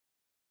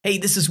Hey,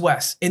 this is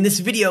Wes. In this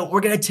video, we're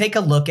going to take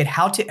a look at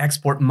how to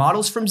export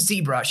models from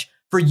Zbrush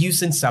for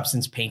use in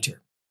Substance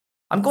Painter.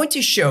 I'm going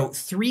to show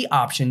 3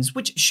 options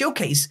which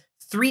showcase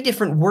 3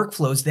 different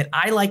workflows that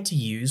I like to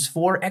use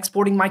for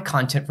exporting my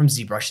content from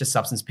Zbrush to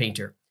Substance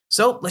Painter.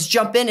 So let's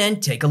jump in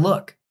and take a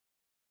look.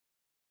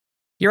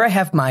 Here I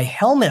have my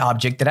helmet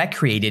object that I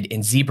created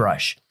in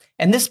Zbrush,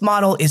 and this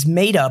model is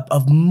made up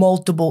of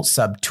multiple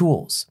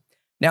subtools.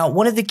 Now,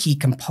 one of the key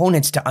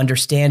components to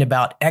understand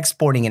about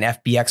exporting an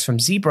FBX from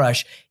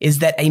Zbrush is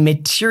that a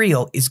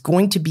material is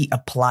going to be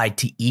applied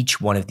to each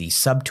one of these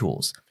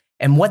subtools.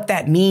 And what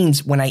that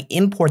means when I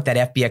import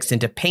that FBX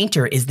into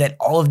Painter is that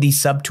all of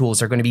these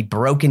subtools are going to be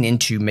broken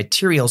into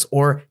materials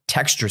or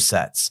texture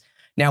sets.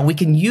 Now, we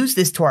can use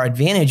this to our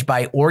advantage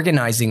by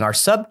organizing our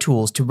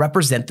subtools to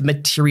represent the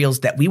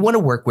materials that we want to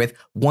work with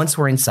once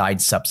we're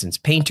inside Substance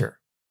Painter.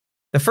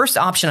 The first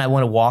option I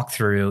want to walk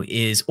through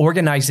is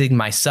organizing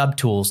my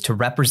subtools to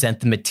represent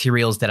the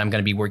materials that I'm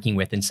going to be working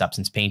with in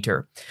Substance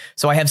Painter.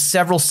 So I have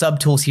several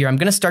subtools here. I'm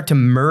going to start to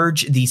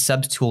merge these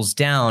subtools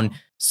down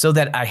so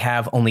that I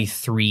have only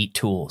 3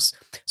 tools.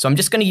 So I'm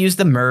just going to use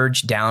the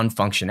merge down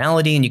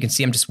functionality, and you can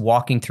see I'm just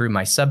walking through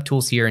my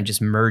subtools here and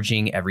just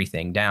merging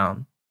everything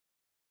down.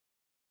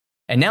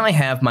 And now I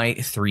have my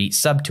 3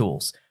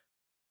 subtools,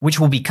 which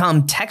will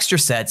become texture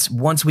sets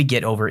once we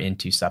get over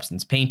into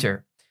Substance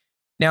Painter.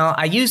 Now,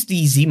 I used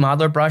the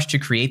ZModeler brush to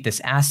create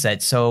this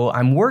asset, so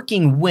I'm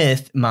working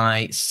with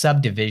my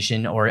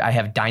subdivision, or I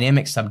have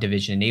dynamic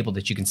subdivision enabled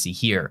that you can see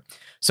here.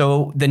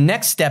 So the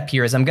next step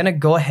here is I'm going to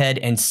go ahead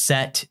and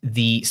set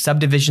the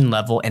subdivision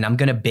level, and I'm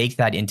going to bake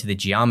that into the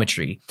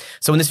geometry.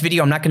 So in this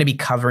video, I'm not going to be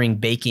covering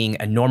baking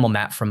a normal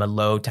map from a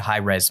low to high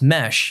res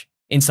mesh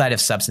inside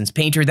of Substance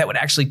Painter. That would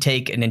actually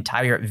take an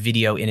entire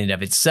video in and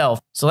of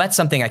itself. So that's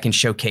something I can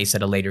showcase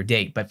at a later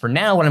date. But for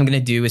now, what I'm going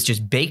to do is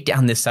just bake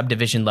down this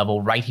subdivision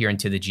level right here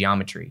into the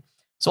geometry.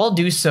 So I'll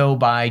do so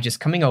by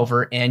just coming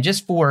over, and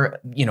just for,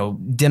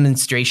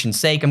 demonstration's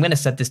sake, I'm going to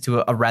set this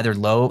to a rather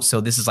low. So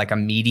this is like a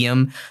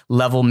medium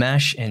level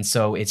mesh. And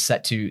so it's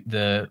set to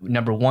the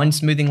number 1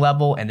 smoothing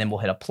level, and then we'll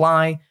hit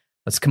apply.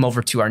 Let's come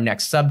over to our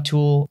next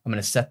subtool. I'm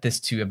going to set this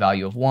to a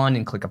value of 1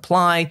 and click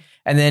apply.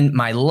 And then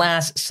my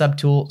last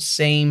subtool,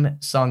 same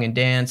song and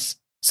dance,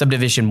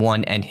 subdivision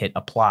 1, and hit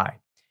apply.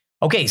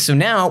 Okay, so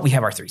now we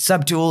have our 3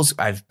 subtools.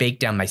 I've baked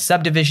down my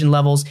subdivision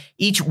levels.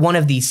 Each one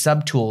of these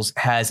subtools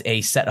has a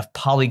set of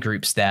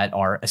polygroups that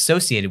are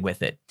associated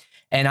with it.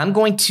 And I'm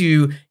going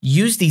to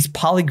use these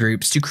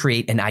polygroups to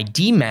create an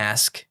ID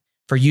mask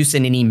for use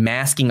in any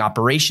masking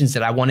operations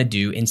that I want to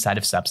do inside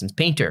of Substance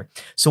Painter.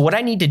 So what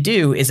I need to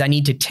do is I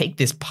need to take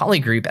this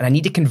polygroup and I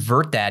need to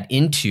convert that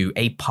into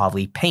a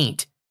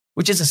Polypaint,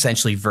 which is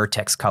essentially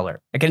vertex color.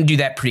 I can do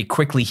that pretty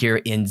quickly here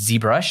in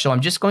Zbrush. So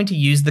I'm just going to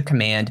use the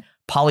command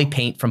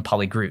Polypaint from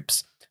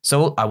polygroups.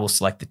 So I will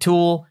select the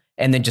tool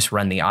and then just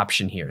run the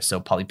option here. So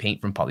Polypaint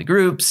from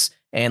polygroups,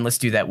 and let's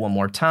do that one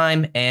more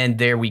time. And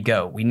there we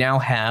go. We now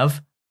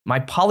have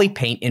my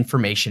Polypaint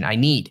information I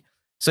need.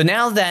 So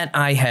now that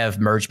I have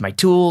merged my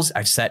tools,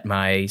 I've set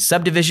my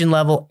subdivision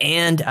level,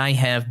 and I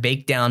have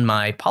baked down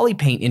my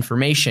Polypaint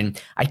information,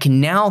 I can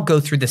now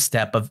go through the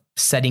step of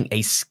setting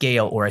a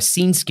scale or a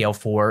scene scale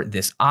for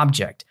this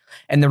object.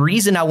 And the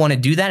reason I want to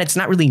do that, it's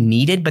not really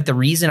needed, but the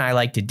reason I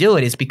like to do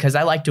it is because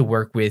I like to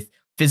work with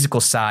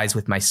physical size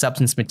with my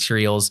substance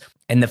materials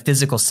and the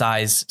physical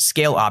size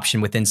scale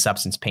option within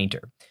Substance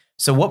Painter.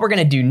 So what we're going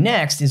to do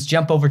next is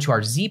jump over to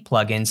our Z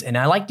plugins, and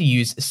I like to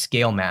use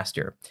Scale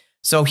Master.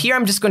 So here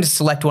I'm just going to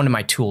select one of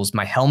my tools,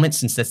 my helmet,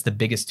 since that's the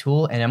biggest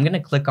tool, and I'm going to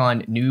click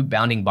on New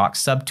Bounding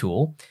Box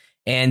Subtool,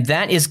 and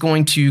that is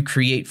going to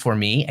create for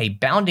me a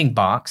bounding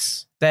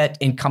box that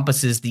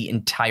encompasses the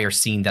entire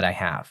scene that I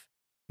have.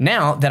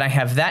 Now that I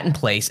have that in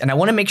place, and I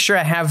want to make sure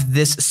I have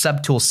this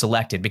subtool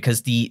selected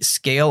because the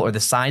scale or the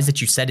size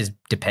that you set is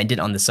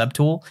dependent on the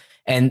subtool,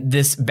 and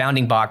this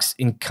bounding box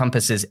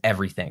encompasses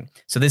everything.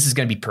 So this is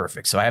going to be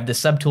perfect. So I have the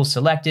subtool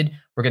selected.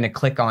 We're going to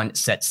click on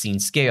Set Scene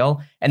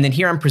Scale. And then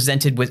here I'm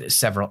presented with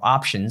several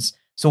options.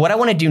 So what I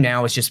want to do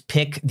now is just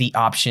pick the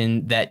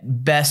option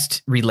that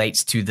best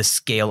relates to the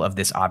scale of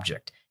this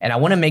object. And I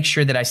want to make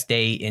sure that I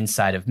stay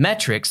inside of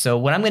metric. So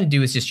what I'm going to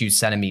do is just use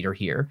centimeter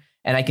here.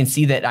 And I can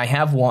see that I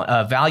have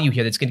a value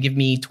here that's going to give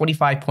me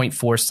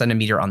 25.4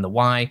 centimeter on the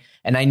Y.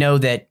 And I know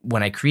that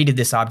when I created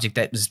this object,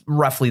 that was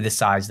roughly the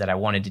size that I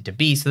wanted it to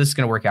be. So this is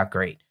going to work out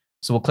great.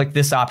 So we'll click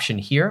this option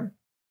here.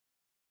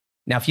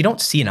 Now, if you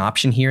don't see an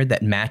option here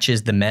that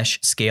matches the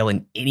mesh scale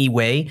in any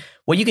way,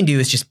 what you can do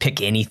is just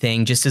pick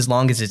anything, just as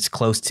long as it's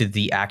close to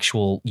the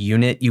actual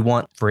unit you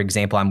want. For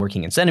example, I'm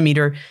working in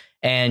centimeter.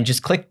 And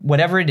just click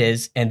whatever it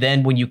is. And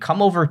then when you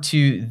come over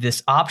to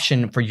this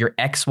option for your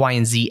X, Y,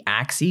 and Z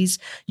axes,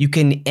 you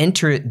can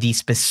enter the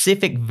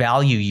specific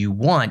value you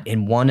want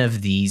in one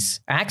of these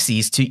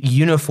axes to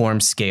uniform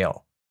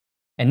scale.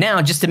 And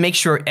now, just to make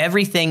sure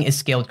everything is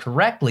scaled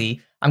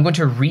correctly, I'm going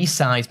to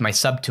resize my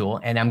subtool,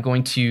 and I'm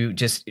going to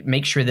just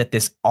make sure that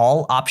this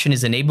all option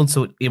is enabled,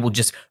 so it will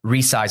just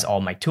resize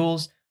all my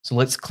tools. So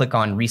let's click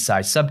on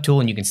Resize Subtool,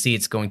 and you can see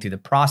it's going through the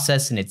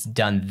process, and it's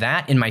done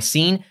that in my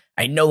scene.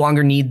 I no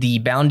longer need the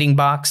bounding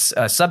box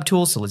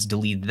subtool, so let's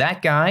delete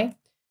that guy.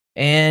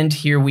 And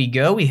here we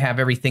go. We have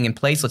everything in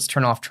place. Let's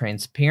turn off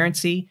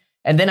transparency.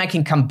 And then I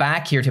can come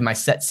back here to my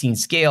set scene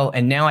scale,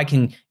 and now I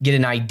can get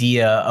an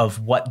idea of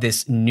what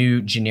this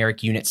new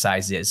generic unit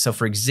size is. So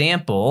for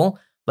example,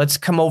 let's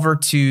come over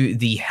to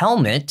the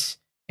helmet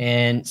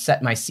and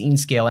set my scene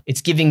scale. It's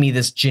giving me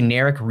this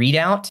generic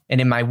readout, and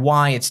in my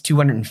Y, it's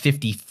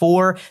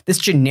 254. This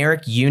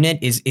generic unit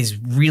is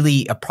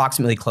really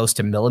approximately close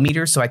to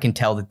millimeters, so I can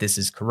tell that this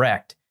is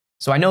correct.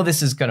 So I know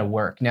this is gonna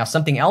work. Now,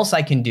 something else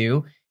I can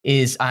do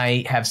is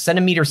I have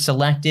centimeter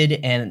selected,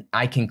 and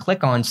I can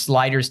click on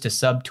sliders to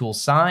subtool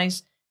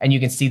size, and you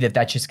can see that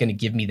that's just gonna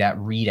give me that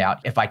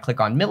readout. If I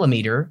click on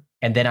millimeter,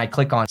 and then I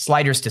click on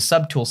sliders to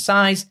subtool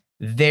size,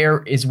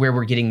 there is where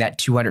we're getting that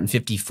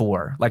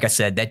 254. Like I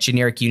said, that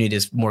generic unit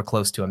is more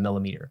close to a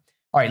millimeter.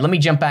 All right, let me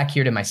jump back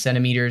here to my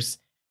centimeters.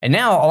 And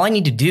now all I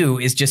need to do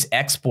is just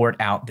export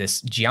out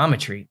this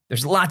geometry.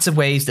 There's lots of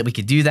ways that we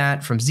could do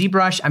that from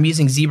ZBrush. I'm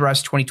using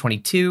ZBrush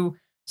 2022.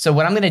 So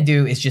what I'm gonna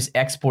do is just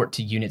export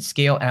to unit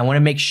scale, and I wanna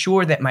make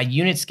sure that my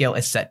unit scale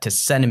is set to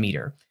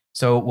centimeter.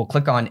 So we'll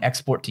click on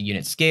export to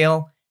unit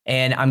scale,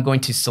 and I'm going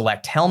to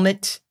select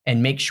helmet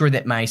and make sure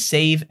that my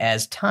save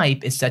as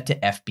type is set to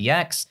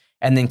FBX,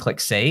 and then click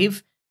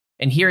save.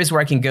 And here is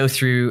where I can go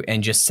through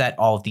and just set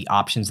all of the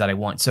options that I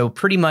want. So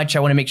pretty much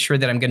I wanna make sure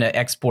that I'm gonna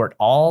export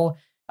all.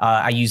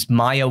 I use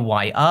Maya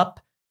Y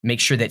up, make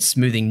sure that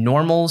smoothing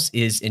normals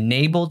is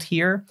enabled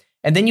here.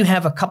 And then you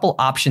have a couple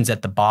options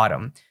at the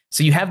bottom.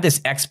 So you have this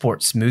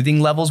export smoothing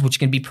levels, which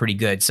can be pretty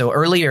good. So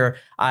earlier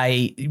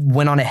I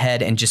went on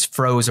ahead and just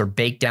froze or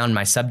baked down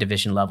my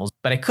subdivision levels,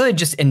 but I could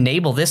just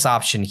enable this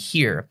option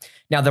here.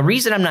 Now, the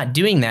reason I'm not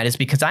doing that is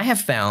because I have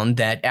found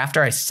that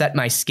after I set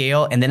my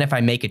scale, and then if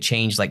I make a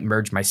change like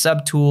merge my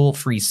subtool,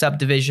 freeze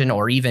subdivision,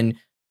 or even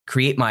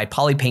create my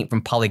Polypaint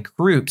from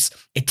polygroups,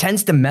 it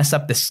tends to mess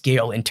up the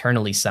scale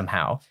internally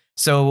somehow.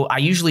 So I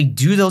usually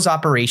do those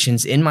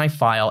operations in my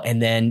file, and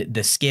then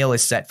the scale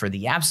is set for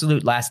the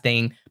absolute last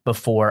thing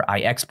before I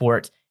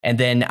export. And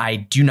then I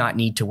do not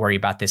need to worry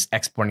about this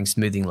exporting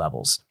smoothing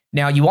levels.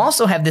 Now, you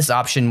also have this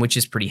option, which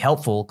is pretty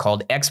helpful,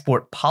 called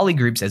export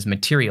polygroups as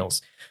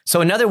materials.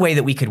 So another way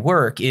that we could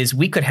work is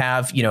we could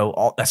have,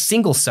 a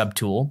single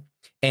subtool,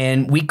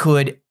 and we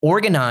could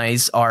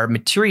organize our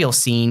material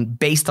scene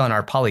based on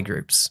our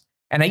polygroups.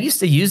 And I used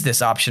to use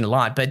this option a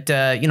lot, but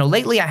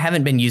lately I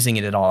haven't been using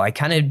it at all. I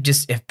kind of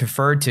just have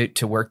preferred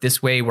to work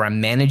this way, where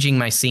I'm managing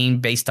my scene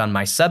based on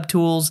my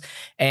subtools,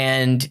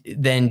 and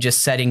then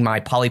just setting my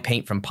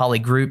Polypaint from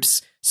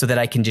polygroups so that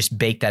I can just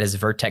bake that as a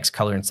vertex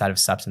color inside of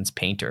Substance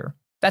Painter.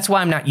 That's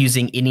why I'm not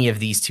using any of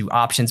these two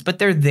options, but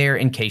they're there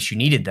in case you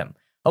needed them.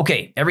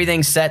 Okay,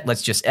 everything's set.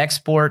 Let's just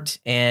export.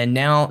 And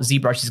now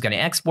ZBrush is going to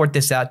export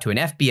this out to an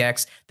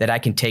FBX that I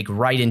can take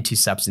right into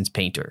Substance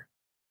Painter.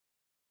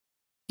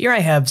 Here I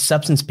have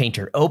Substance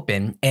Painter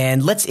open,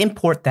 and let's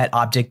import that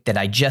object that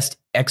I just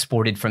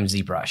exported from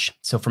ZBrush.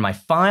 So for my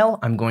file,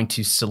 I'm going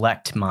to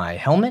select my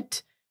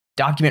helmet,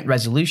 document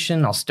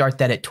resolution, I'll start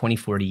that at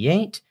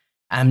 2048.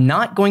 I'm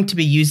not going to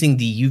be using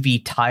the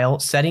UV tile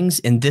settings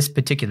in this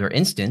particular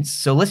instance,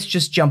 so let's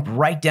just jump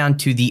right down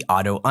to the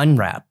auto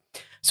unwrap.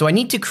 So I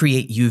need to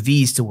create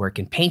UVs to work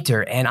in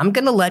Painter, and I'm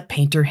gonna let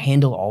Painter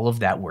handle all of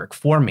that work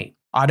for me.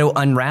 Auto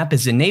unwrap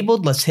is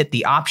enabled. Let's hit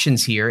the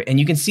options here, and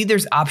you can see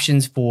there's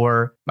options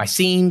for my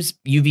seams,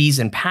 UVs,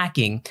 and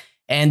packing.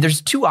 And there's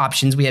two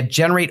options. We have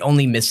generate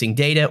only missing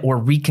data or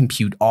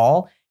recompute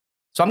all.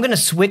 So I'm going to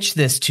switch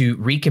this to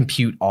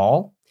recompute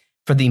all.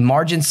 For the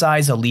margin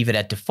size, I'll leave it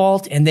at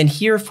default. And then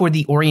here for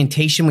the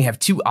orientation, we have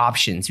two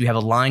options. You have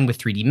align with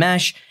 3D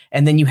mesh,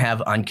 and then you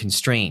have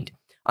unconstrained.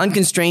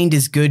 Unconstrained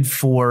is good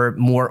for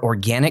more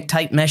organic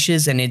type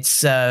meshes, and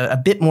it's a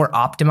bit more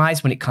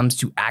optimized when it comes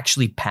to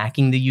actually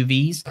packing the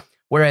UVs,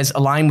 whereas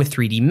align with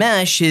 3D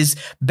mesh is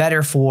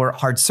better for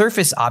hard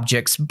surface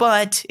objects,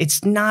 but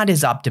it's not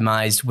as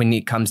optimized when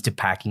it comes to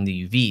packing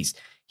the UVs.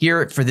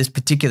 Here, for this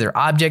particular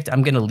object,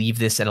 I'm going to leave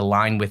this at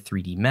align with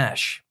 3D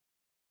mesh.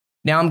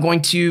 Now I'm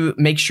going to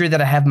make sure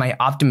that I have my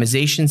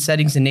optimization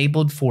settings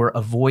enabled for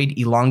avoid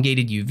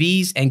elongated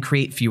UVs and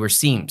create fewer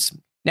seams.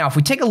 Now, if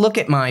we take a look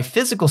at my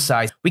physical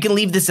size, we can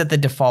leave this at the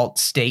default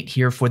state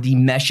here for the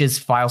meshes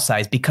file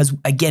size because,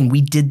 again,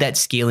 we did that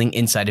scaling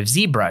inside of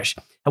ZBrush.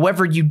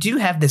 However, you do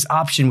have this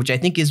option, which I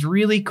think is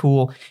really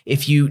cool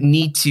if you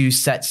need to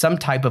set some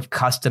type of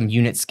custom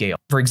unit scale.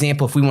 For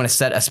example, if we want to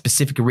set a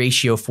specific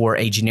ratio for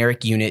a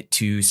generic unit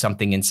to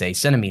something in, say,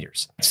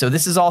 centimeters. So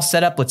this is all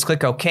set up. Let's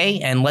click OK,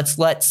 and let's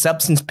let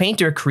Substance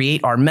Painter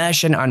create our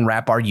mesh and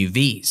unwrap our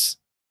UVs.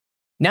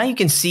 Now you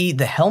can see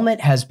the helmet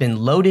has been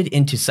loaded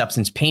into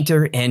Substance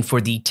Painter, and for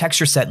the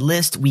texture set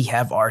list, we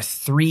have our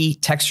 3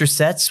 texture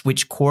sets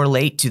which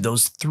correlate to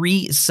those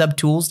 3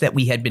 subtools that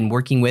we had been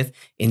working with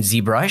in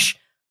ZBrush.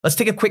 Let's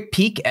take a quick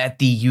peek at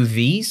the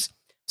UVs.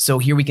 So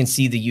here we can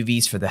see the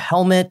UVs for the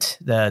helmet,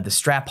 the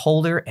strap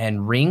holder,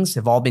 and rings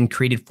have all been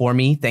created for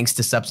me thanks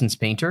to Substance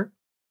Painter.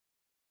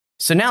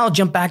 So now I'll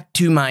jump back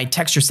to my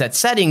texture set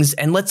settings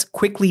and let's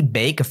quickly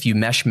bake a few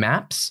mesh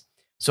maps.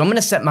 So I'm going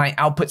to set my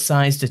output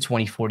size to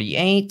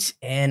 2048,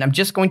 and I'm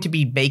just going to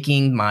be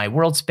baking my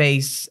world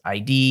space,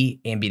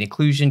 ID, ambient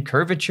occlusion,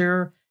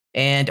 curvature,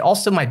 and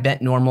also my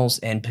bent normals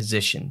and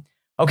position.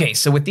 Okay,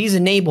 so with these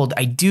enabled,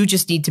 I do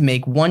just need to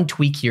make one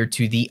tweak here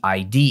to the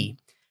ID.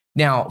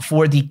 Now,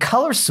 for the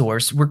color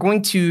source, we're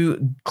going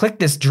to click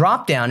this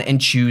drop down and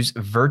choose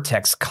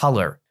vertex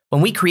color.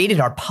 When we created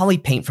our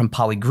Polypaint from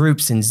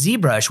polygroups in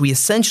Zbrush, we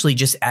essentially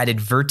just added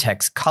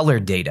vertex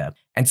color data.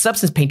 And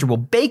Substance Painter will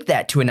bake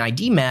that to an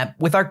ID map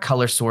with our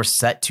color source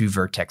set to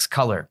vertex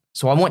color.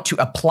 So I want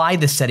to apply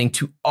the setting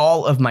to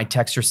all of my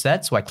texture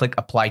sets. So I click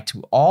apply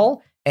to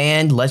all,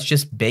 and let's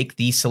just bake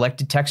these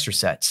selected texture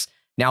sets.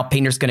 Now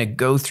Painter's going to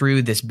go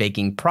through this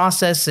baking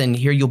process, and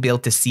here you'll be able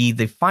to see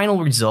the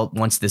final result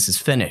once this is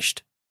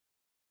finished.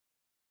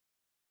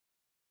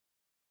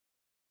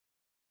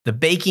 The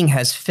baking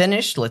has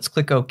finished. Let's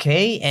click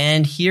OK,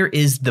 and here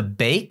is the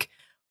bake.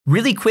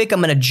 Really quick,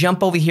 I'm going to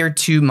jump over here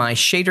to my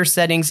shader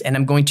settings, and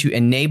I'm going to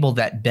enable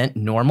that bent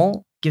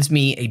normal. Gives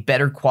me a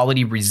better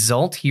quality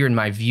result here in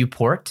my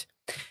viewport.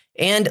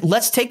 And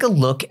let's take a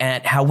look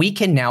at how we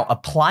can now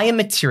apply a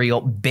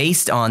material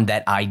based on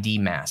that ID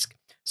mask.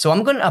 So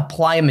I'm going to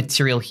apply a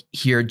material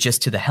here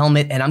just to the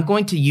helmet, and I'm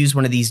going to use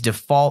one of these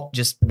default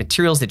just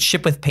materials that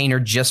ship with Painter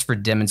just for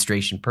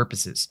demonstration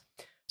purposes.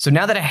 So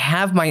now that I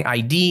have my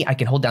ID, I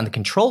can hold down the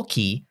Control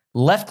key,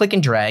 left click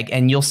and drag,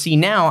 and you'll see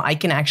now I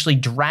can actually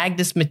drag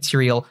this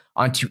material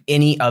onto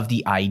any of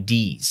the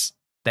IDs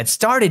that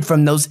started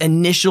from those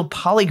initial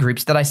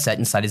polygroups that I set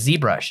inside of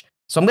Zbrush.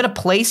 So I'm going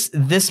to place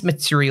this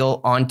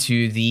material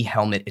onto the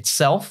helmet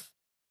itself.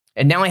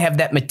 And now I have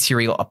that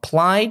material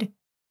applied.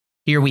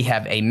 Here we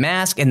have a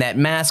mask, and that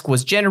mask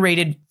was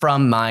generated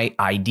from my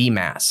ID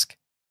mask.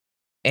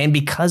 And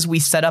because we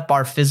set up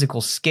our physical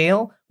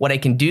scale, what I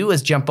can do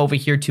is jump over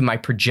here to my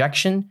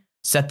projection,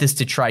 set this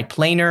to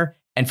triplanar,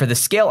 and for the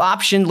scale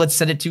option, let's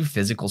set it to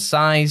physical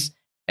size.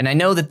 And I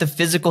know that the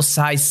physical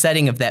size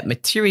setting of that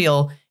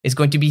material is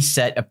going to be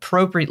set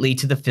appropriately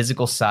to the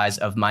physical size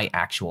of my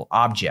actual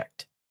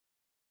object.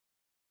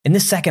 In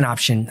this second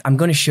option, I'm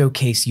going to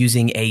showcase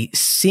using a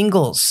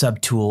single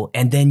subtool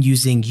and then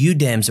using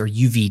UDIMs or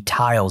UV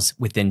tiles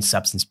within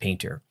Substance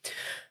Painter.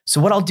 So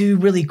what I'll do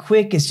really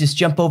quick is just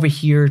jump over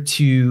here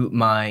to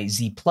my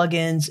Z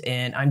plugins,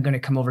 and I'm going to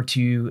come over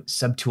to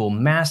Subtool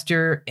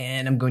Master,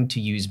 and I'm going to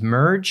use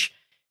Merge.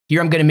 Here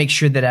I'm going to make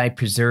sure that I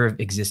preserve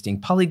existing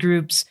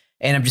polygroups,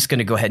 and I'm just going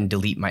to go ahead and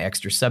delete my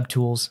extra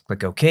subtools.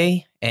 Click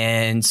OK.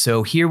 And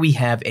so here we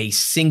have a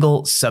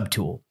single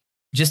subtool.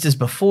 Just as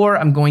before,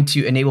 I'm going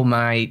to enable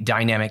my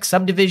dynamic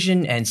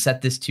subdivision and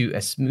set this to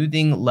a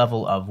smoothing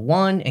level of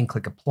 1 and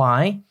click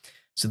Apply.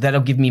 So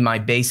that'll give me my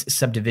base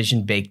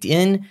subdivision baked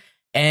in.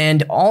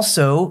 And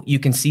also, you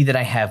can see that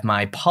I have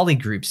my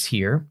polygroups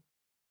here,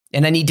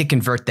 and I need to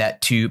convert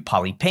that to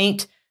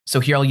Polypaint. So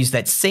here I'll use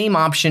that same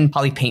option,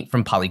 Polypaint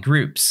from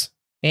polygroups.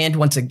 And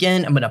once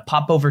again, I'm going to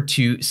pop over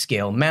to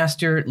Scale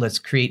Master. Let's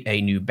create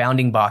a new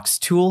bounding box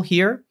tool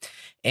here.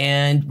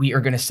 And we are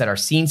going to set our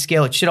scene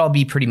scale. It should all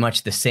be pretty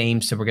much the same.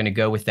 So we're going to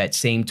go with that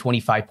same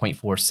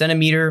 25.4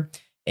 centimeter.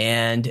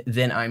 And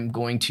then I'm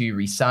going to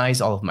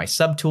resize all of my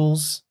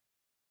subtools.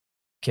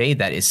 Okay,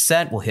 that is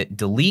set. We'll hit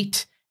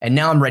delete. And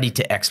now I'm ready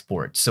to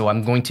export. So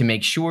I'm going to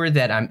make sure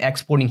that I'm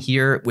exporting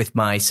here with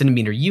my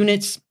centimeter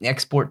units,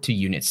 export to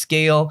unit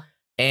scale.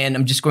 And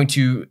I'm just going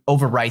to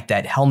overwrite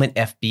that helmet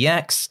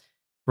FBX.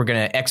 We're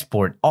going to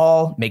export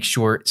all, make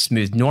sure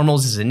smooth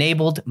normals is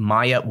enabled,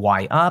 Maya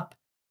Y up,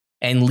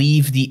 and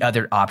leave the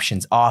other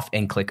options off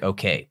and click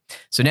OK.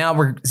 So now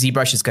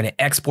ZBrush is going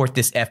to export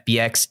this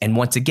FBX. And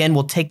once again,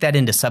 we'll take that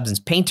into Substance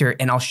Painter,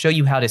 and I'll show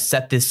you how to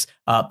set this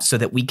up so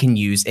that we can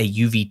use a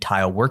UV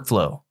tile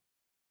workflow.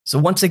 So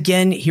once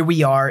again, here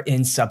we are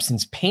in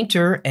Substance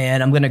Painter,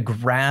 and I'm going to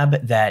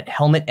grab that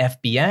helmet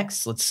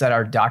FBX. Let's set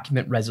our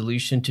document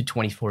resolution to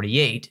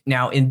 2048.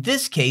 Now, in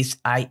this case,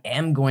 I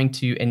am going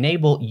to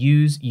enable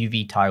Use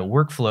UV Tile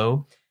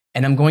Workflow,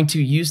 and I'm going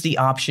to use the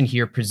option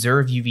here,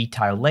 Preserve UV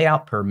Tile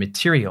Layout per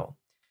Material.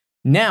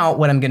 Now,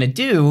 what I'm going to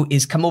do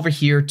is come over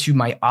here to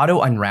my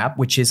auto unwrap,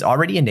 which is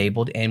already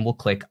enabled, and we'll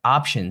click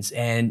options.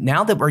 And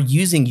now that we're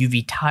using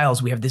UV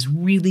tiles, we have this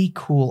really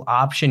cool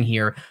option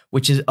here,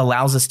 which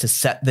allows us to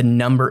set the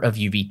number of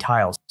UV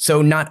tiles.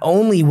 So not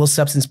only will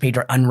Substance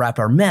Painter unwrap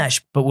our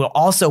mesh, but we'll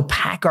also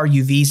pack our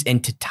UVs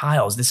into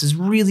tiles. This is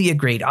really a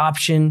great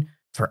option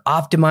for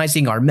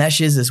optimizing our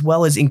meshes as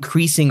well as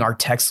increasing our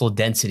textile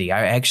density.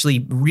 I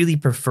actually really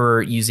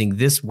prefer using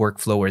this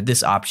workflow or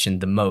this option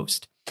the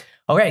most.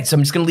 All right, so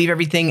I'm just going to leave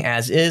everything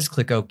as is,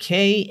 click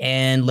OK,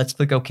 and let's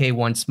click OK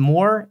once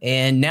more.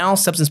 And now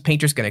Substance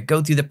Painter is going to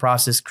go through the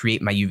process,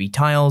 create my UV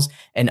tiles,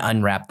 and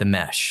unwrap the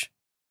mesh.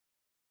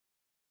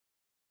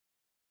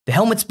 The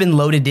helmet's been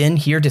loaded in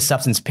here to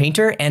Substance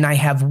Painter, and I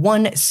have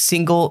one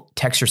single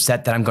texture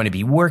set that I'm going to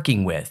be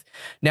working with.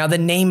 Now, the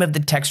name of the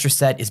texture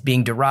set is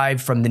being derived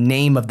from the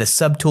name of the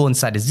subtool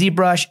inside of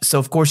ZBrush, so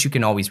of course you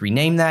can always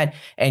rename that.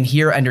 And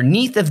here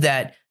underneath of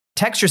that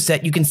texture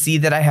set, you can see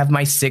that I have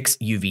my 6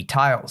 UV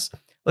tiles.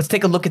 Let's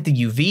take a look at the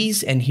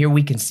UVs, and here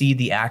we can see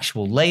the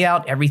actual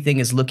layout. Everything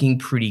is looking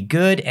pretty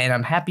good, and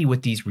I'm happy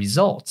with these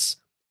results.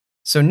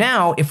 So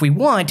now, if we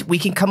want, we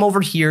can come over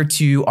here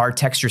to our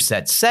texture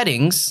set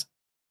settings,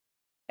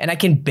 and I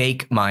can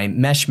bake my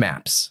mesh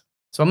maps.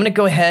 So I'm going to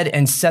go ahead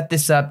and set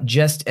this up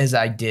just as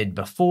I did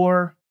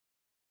before.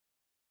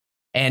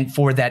 And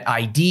for that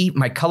ID,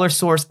 my color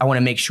source, I want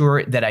to make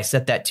sure that I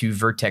set that to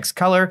vertex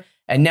color.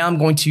 And now I'm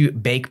going to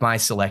bake my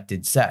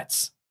selected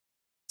sets.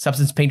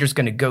 Substance Painter is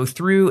going to go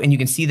through, and you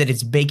can see that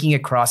it's baking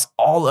across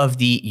all of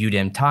the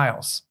UDIM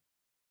tiles.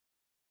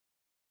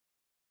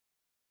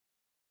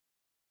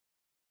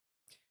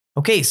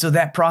 Okay, so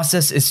that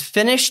process is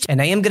finished,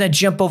 and I am going to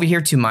jump over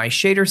here to my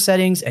shader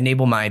settings,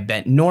 enable my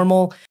bent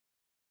normal.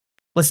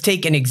 Let's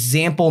take an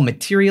example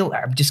material.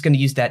 I'm just going to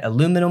use that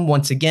aluminum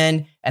once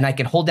again, and I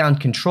can hold down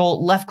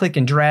Control, left click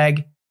and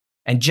drag.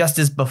 And just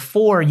as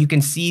before, you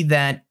can see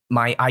that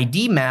my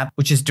ID map,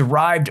 which is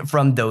derived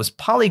from those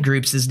poly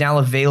groups, is now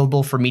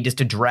available for me just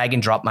to drag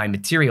and drop my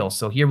material.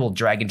 So here we'll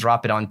drag and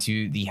drop it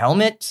onto the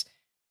helmet.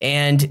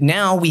 And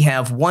now we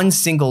have one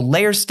single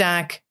layer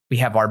stack. We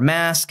have our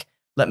mask.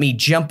 Let me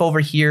jump over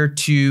here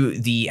to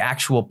the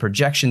actual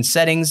projection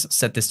settings,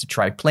 set this to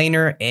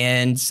triplanar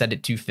and set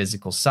it to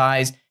physical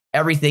size.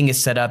 Everything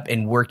is set up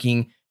and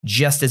working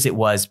just as it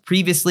was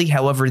previously.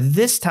 However,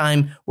 this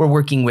time we're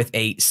working with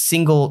a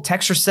single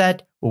texture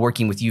set. We're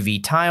working with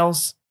UV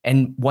tiles.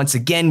 And once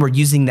again, we're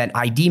using that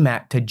ID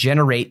map to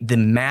generate the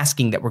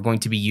masking that we're going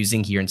to be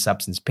using here in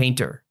Substance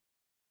Painter.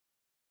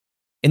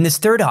 In this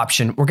third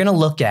option, we're going to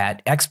look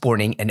at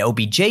exporting an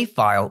OBJ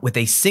file with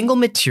a single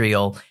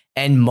material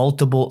and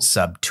multiple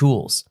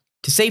subtools.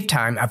 To save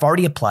time, I've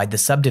already applied the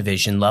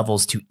subdivision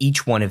levels to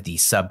each one of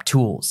these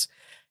subtools.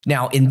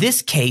 Now, in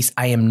this case,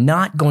 I am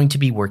not going to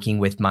be working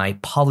with my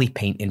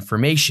Polypaint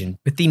information,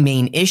 with the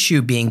main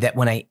issue being that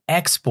when I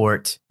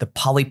export, the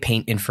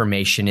Polypaint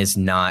information is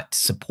not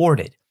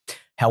supported.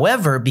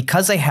 However,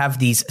 because I have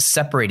these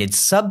separated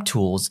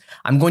subtools,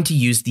 I'm going to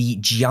use the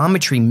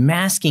geometry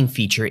masking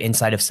feature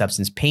inside of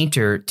Substance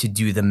Painter to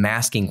do the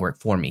masking work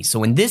for me.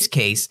 So in this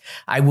case,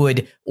 I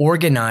would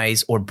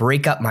organize or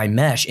break up my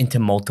mesh into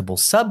multiple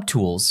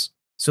subtools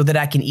so that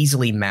I can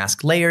easily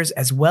mask layers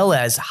as well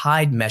as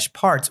hide mesh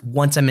parts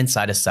once I'm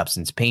inside of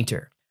Substance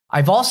Painter.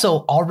 I've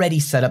also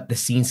already set up the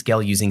scene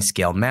scale using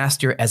Scale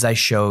Master as I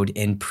showed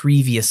in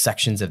previous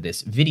sections of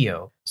this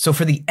video. So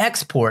for the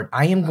export,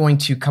 I am going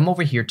to come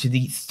over here to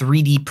the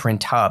 3D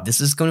Print Hub. This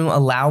is going to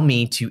allow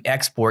me to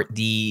export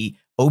the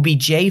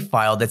OBJ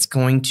file that's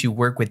going to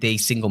work with a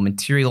single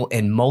material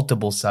and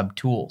multiple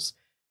subtools.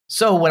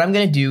 So what I'm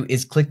going to do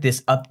is click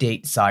this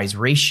Update Size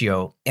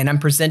Ratio, and I'm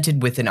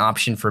presented with an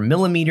option for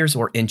millimeters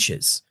or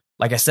inches.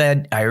 Like I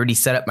said, I already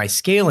set up my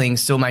scaling,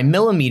 so my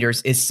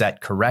millimeters is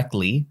set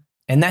correctly.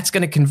 And that's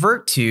going to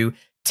convert to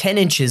 10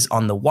 inches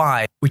on the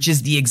Y, which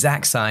is the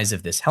exact size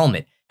of this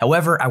helmet.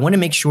 However, I want to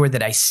make sure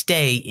that I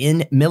stay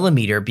in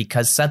millimeter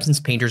because Substance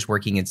Painter is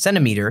working in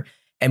centimeter.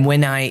 And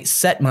when I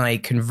set my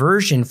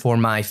conversion for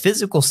my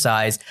physical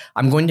size,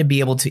 I'm going to be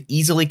able to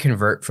easily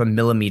convert from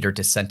millimeter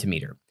to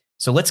centimeter.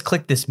 So let's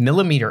click this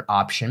millimeter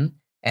option,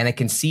 and I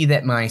can see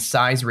that my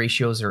size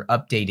ratios are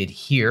updated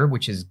here,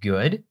 which is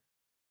good.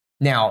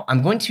 Now,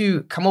 I'm going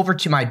to come over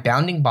to my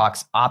bounding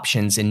box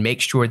options and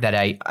make sure that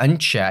I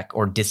uncheck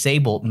or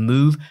disable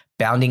Move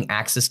Bounding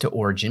Axis to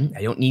Origin.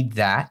 I don't need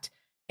that.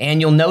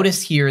 And you'll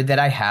notice here that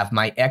I have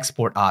my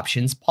export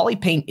options.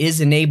 Polypaint is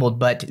enabled,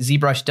 but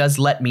Zbrush does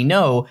let me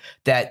know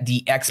that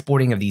the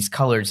exporting of these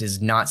colors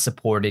is not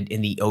supported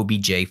in the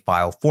OBJ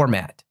file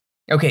format.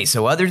 Okay,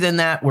 so other than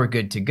that, we're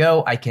good to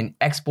go. I can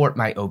export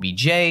my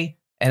OBJ.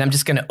 And I'm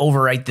just going to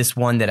overwrite this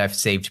one that I've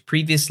saved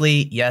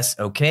previously. Yes,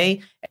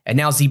 okay. And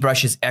now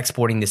Zbrush is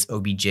exporting this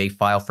OBJ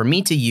file for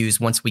me to use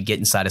once we get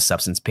inside of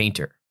Substance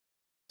Painter.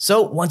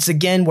 So once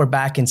again, we're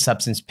back in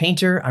Substance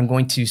Painter. I'm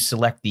going to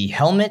select the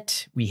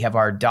helmet. We have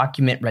our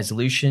document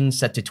resolution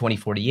set to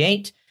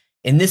 2048.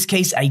 In this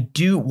case, I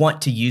do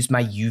want to use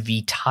my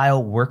UV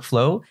tile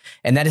workflow.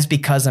 And that is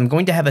because I'm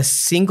going to have a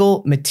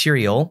single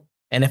material.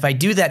 And if I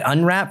do that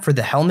unwrap for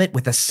the helmet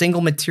with a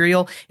single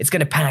material, it's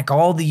going to pack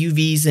all the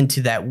UVs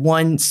into that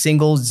one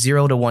single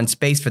 0 to 1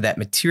 space for that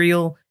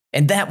material.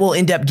 And that will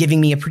end up giving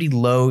me a pretty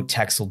low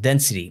texel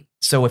density.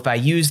 So if I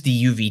use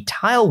the UV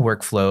tile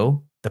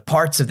workflow, the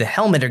parts of the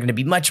helmet are going to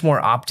be much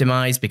more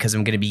optimized because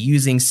I'm going to be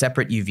using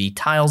separate UV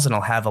tiles, and I'll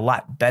have a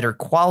lot better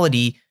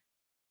quality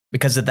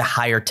because of the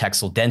higher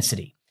texel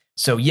density.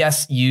 So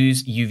yes,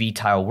 use UV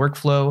tile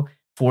workflow.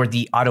 For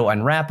the auto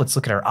unwrap, let's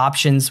look at our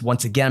options.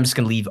 Once again, I'm just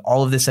going to leave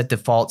all of this at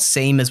default,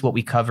 same as what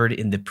we covered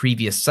in the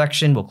previous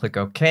section. We'll click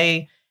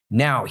OK.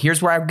 Now,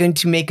 here's where I'm going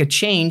to make a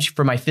change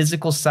for my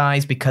physical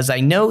size because I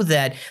know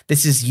that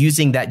this is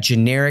using that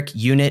generic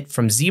unit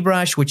from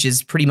Zbrush, which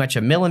is pretty much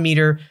a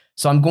millimeter.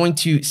 So I'm going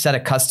to set a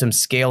custom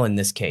scale in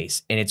this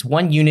case, and its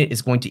 1 unit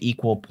is going to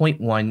equal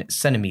 0.1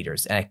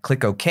 centimeters. And I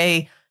click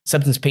OK.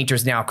 Substance Painter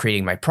is now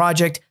creating my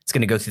project. It's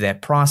going to go through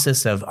that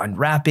process of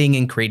unwrapping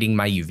and creating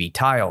my UV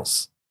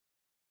tiles.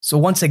 So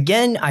once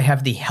again, I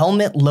have the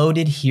helmet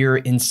loaded here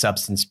in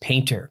Substance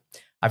Painter.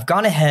 I've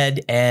gone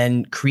ahead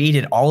and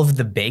created all of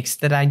the bakes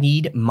that I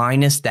need,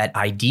 minus that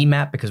ID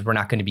map, because we're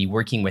not going to be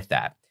working with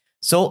that.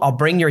 So I'll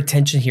bring your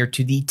attention here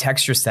to the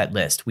texture set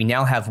list. We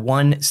now have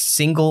one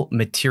single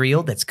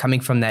material that's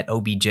coming from that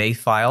OBJ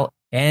file.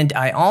 And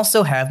I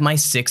also have my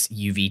 6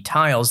 UV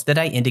tiles that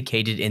I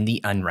indicated in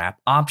the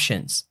unwrap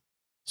options.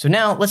 So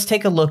now let's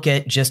take a look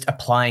at just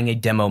applying a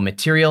demo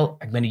material.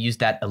 I'm going to use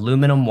that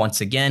aluminum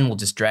once again. We'll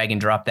just drag and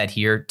drop that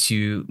here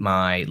to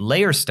my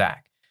layer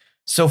stack.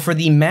 So for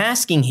the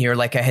masking here,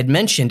 like I had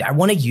mentioned, I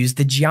want to use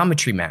the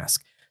geometry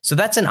mask. So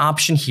that's an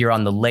option here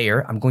on the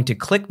layer. I'm going to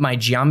click my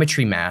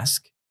geometry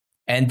mask.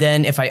 And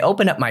then if I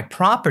open up my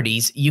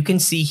properties, you can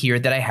see here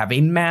that I have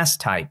a mask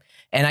type.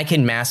 And I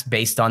can mask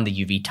based on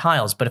the UV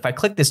tiles. But if I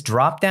click this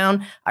drop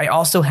down, I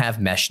also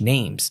have mesh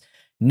names.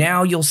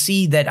 Now you'll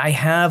see that I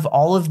have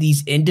all of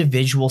these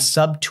individual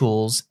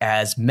subtools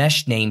as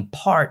mesh name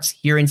parts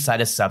here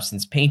inside of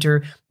Substance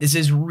Painter. This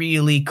is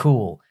really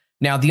cool.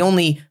 Now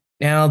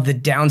the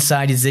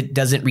downside is it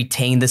doesn't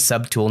retain the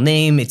subtool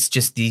name. It's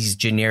just these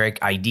generic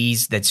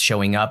IDs that's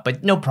showing up,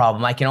 but no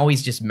problem. I can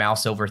always just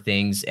mouse over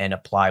things and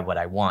apply what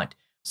I want.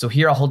 So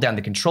here I'll hold down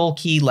the control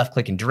key, left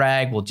click and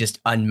drag. We'll just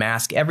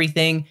unmask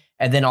everything.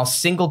 And then I'll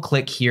single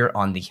click here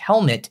on the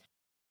helmet.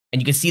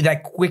 And you can see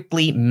that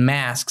quickly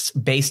masks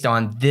based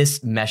on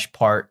this mesh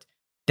part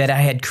that I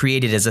had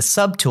created as a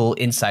subtool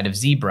inside of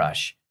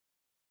Zbrush.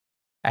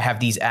 I have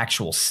these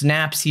actual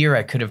snaps here.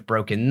 I could have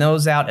broken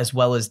those out, as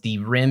well as the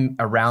rim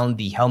around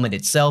the helmet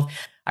itself.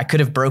 I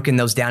could have broken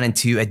those down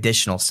into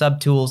additional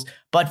subtools,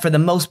 but for the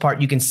most part,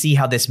 you can see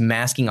how this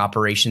masking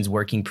operation is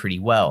working pretty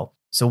well.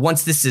 So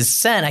once this is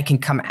set, I can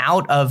come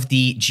out of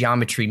the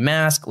geometry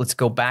mask. Let's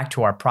go back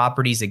to our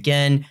properties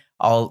again.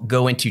 I'll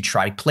go into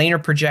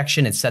triplanar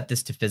projection and set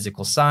this to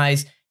physical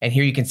size. And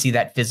here you can see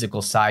that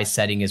physical size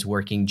setting is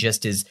working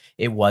just as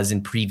it was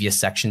in previous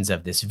sections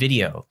of this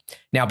video.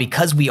 Now,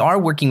 because we are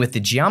working with the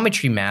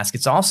geometry mask,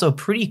 it's also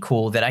pretty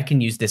cool that I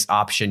can use this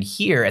option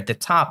here at the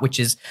top, which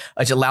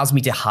allows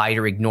me to hide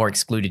or ignore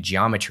excluded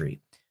geometry.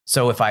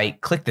 So if I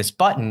click this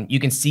button, you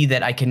can see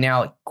that I can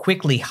now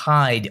quickly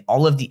hide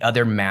all of the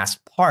other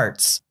masked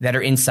parts that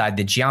are inside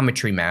the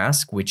geometry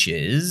mask, which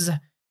is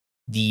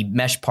the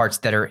mesh parts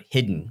that are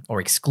hidden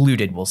or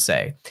excluded, we'll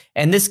say.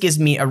 And this gives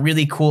me a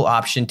really cool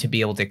option to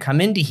be able to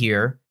come into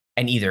here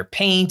and either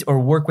paint or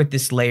work with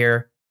this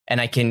layer, and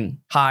I can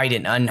hide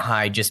and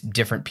unhide just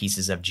different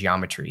pieces of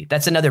geometry.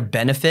 That's another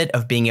benefit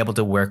of being able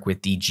to work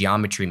with the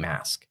geometry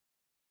mask.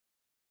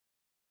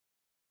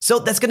 So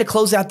that's going to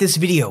close out this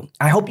video.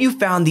 I hope you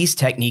found these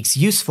techniques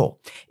useful.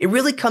 It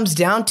really comes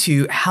down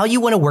to how you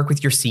want to work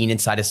with your scene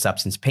inside of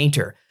Substance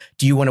Painter.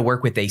 Do you want to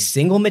work with a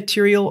single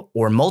material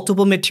or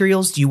multiple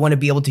materials? Do you want to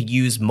be able to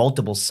use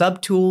multiple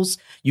subtools?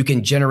 You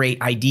can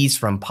generate IDs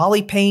from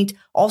Polypaint.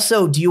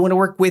 Also, do you want to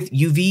work with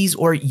UVs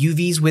or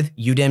UVs with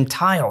UDIM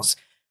tiles?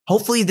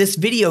 Hopefully this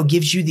video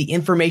gives you the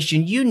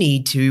information you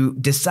need to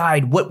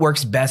decide what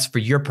works best for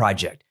your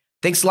project.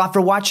 Thanks a lot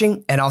for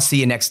watching, and I'll see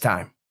you next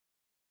time.